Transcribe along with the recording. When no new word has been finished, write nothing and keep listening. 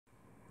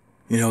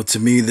To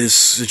me, this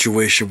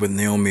situation with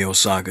Naomi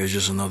Osaka is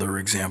just another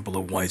example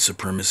of white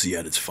supremacy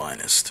at its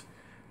finest.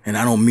 And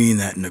I don't mean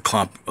that in a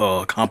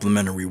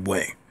complimentary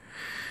way.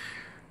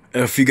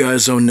 If you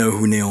guys don't know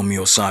who Naomi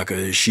Osaka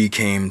is, she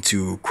came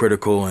to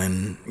critical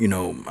and,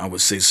 I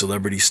would say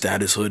celebrity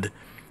statushood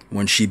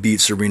when she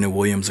beat Serena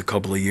Williams a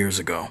couple of years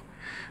ago.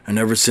 And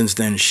ever since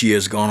then, she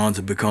has gone on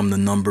to become the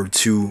number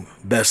 2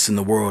 best in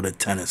the world at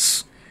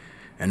tennis.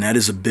 And that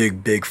is a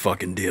big, big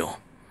fucking deal.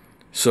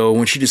 So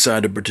when she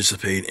decided to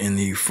participate in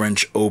the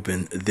French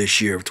Open this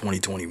year of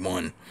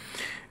 2021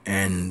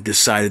 and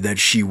decided that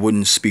she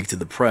wouldn't speak to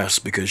the press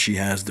because she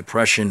has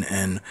depression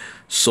and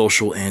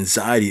social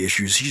anxiety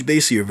issues, she's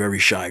basically a very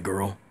shy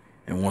girl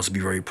and wants to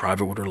be very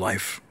private with her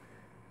life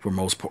for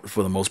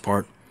the most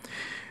part.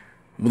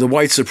 The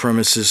white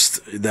supremacists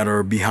that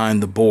are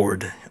behind the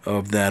board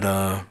of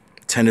that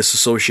tennis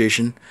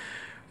association,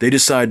 they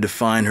decided to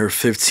fine her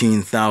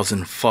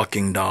 $15,000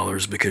 fucking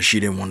dollars because she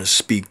didn't want to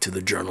speak to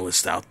the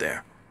journalists out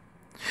there.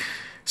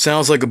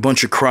 Sounds like a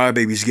bunch of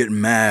crybabies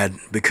getting mad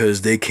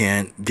because they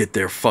can't get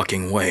their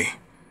fucking way.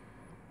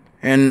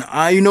 And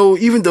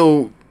even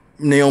though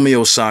Naomi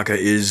Osaka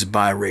is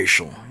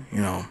biracial,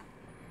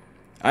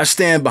 I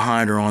stand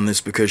behind her on this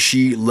because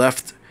she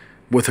left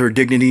with her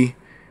dignity.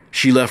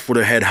 She left with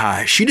her head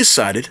high. She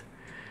decided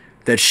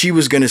that she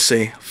was going to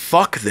say,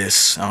 fuck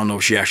this. I don't know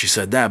if she actually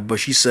said that,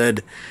 but she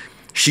said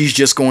she's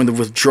just going to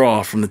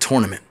withdraw from the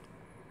tournament.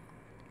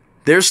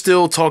 They're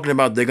still talking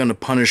about they're going to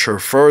punish her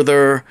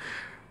further.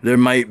 They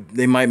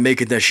might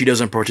make it that she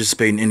doesn't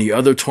participate in any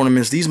other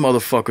tournaments. These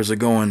motherfuckers are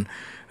going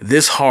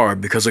this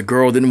hard because a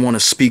girl didn't want to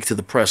speak to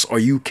the press. Are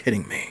you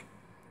kidding me?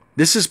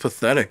 This is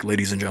pathetic,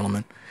 ladies and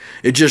gentlemen.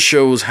 It just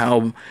shows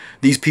how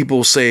these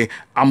people say,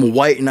 I'm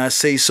white and I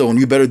say so, and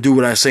you better do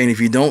what I say, and if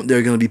you don't, there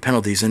are going to be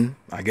penalties. And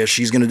I guess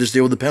she's going to just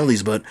deal with the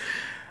penalties, but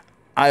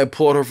I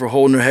applaud her for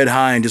holding her head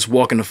high and just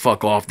walking the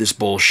fuck off this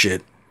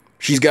bullshit.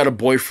 She's got a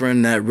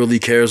boyfriend that really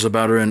cares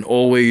about her and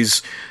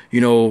always,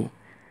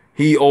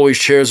 he always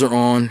cheers her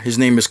on. His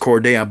name is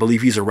Corday. I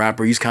believe he's a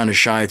rapper. He's kind of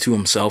shy to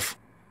himself.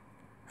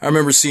 I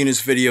remember seeing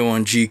this video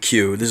on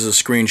GQ. This is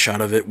a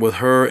screenshot of it with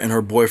her and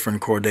her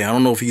boyfriend Corday. I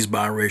don't know if he's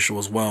biracial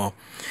as well.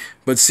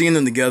 But seeing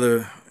them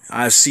together,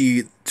 I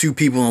see two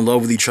people in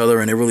love with each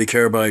other and they really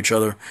care about each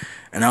other.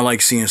 And I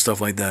like seeing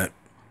stuff like that.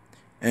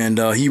 And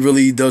he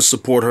really does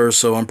support her.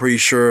 So I'm pretty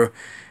sure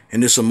in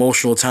this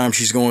emotional time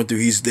she's going through,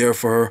 he's there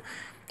for her.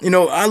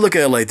 I look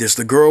at it like this.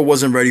 The girl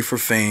wasn't ready for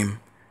fame.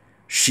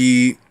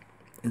 She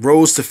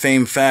rose to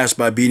fame fast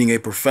by beating a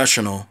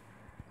professional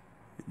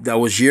that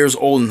was years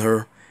older than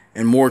her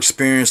and more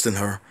experienced than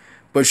her.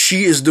 But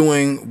she is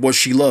doing what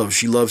she loves.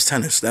 She loves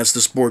tennis. That's the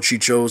sport she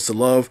chose to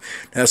love.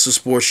 That's the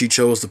sport she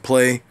chose to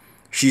play.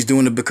 She's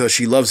doing it because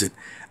she loves it.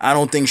 I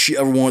don't think she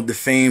ever wanted the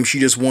fame. She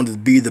just wanted to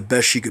be the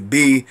best she could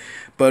be.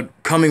 But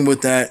coming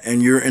with that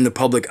and you're in the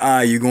public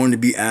eye, you're going to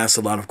be asked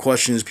a lot of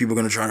questions. People are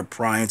going to try to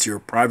pry into your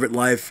private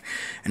life.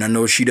 And I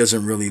know she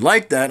doesn't really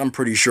like that, I'm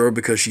pretty sure,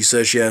 because she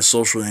says she has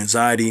social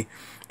anxiety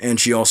and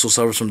she also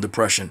suffers from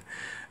depression.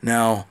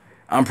 Now,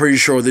 I'm pretty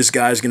sure this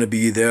guy's going to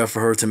be there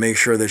for her to make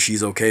sure that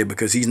she's okay,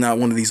 because he's not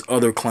one of these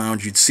other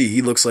clowns you'd see.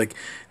 He looks like,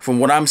 from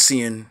what I'm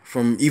seeing,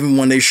 from even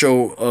when they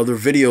show other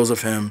videos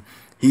of him,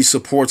 he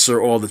supports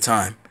her all the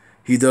time.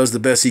 He does the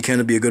best he can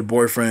to be a good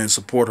boyfriend and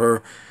support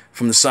her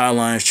from the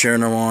sidelines,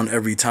 cheering her on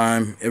every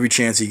time, every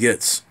chance he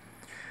gets.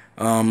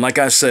 Like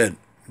I said,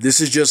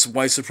 this is just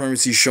white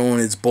supremacy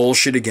showing its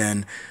bullshit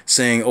again,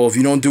 saying, oh, if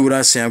you don't do what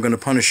I say, I'm going to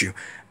punish you.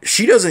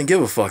 She doesn't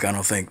give a fuck, I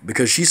don't think,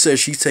 because she says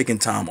she's taking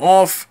time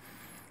off.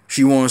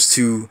 She wants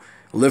to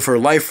live her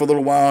life for a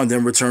little while and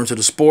then return to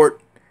the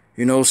sport,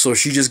 so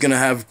she's just going to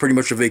have pretty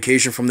much a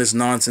vacation from this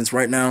nonsense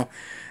right now.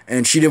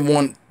 And she didn't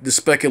want the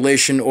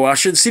speculation,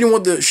 she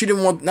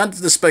didn't want not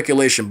the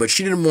speculation, but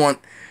she didn't want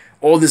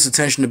all this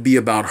attention to be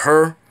about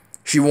her.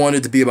 She wanted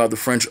it to be about the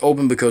French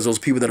Open because those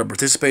people that are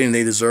participating,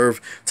 they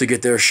deserve to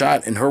get their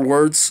shot, in her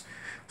words.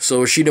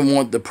 So she didn't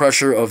want the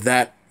pressure of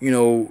that,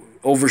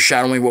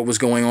 overshadowing what was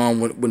going on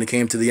when it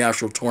came to the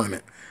actual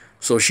tournament.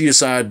 So she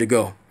decided to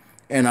go.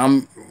 And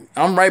I'm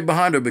right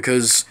behind her,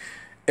 because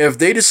if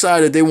they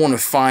decided they want to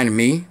fine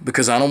me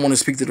because I don't want to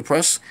speak to the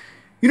press,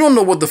 you don't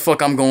know what the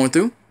fuck I'm going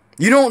through.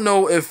 You don't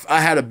know if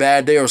I had a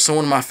bad day or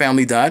someone in my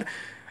family died.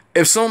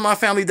 If someone in my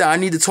family died, I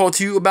need to talk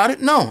to you about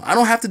it? No, I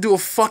don't have to do a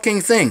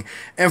fucking thing.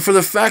 And for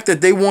the fact that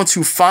they want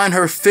to fine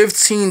her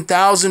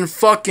 $15,000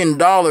 fucking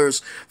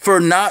dollars for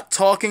not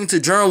talking to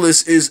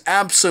journalists is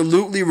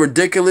absolutely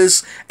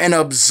ridiculous and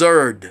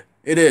absurd.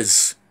 It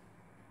is.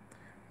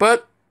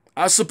 But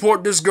I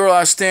support this girl.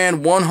 I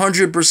stand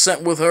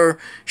 100% with her.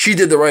 She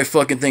did the right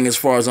fucking thing as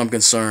far as I'm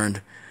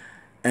concerned.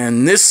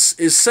 And this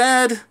is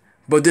sad,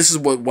 but this is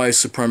what white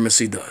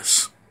supremacy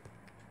does.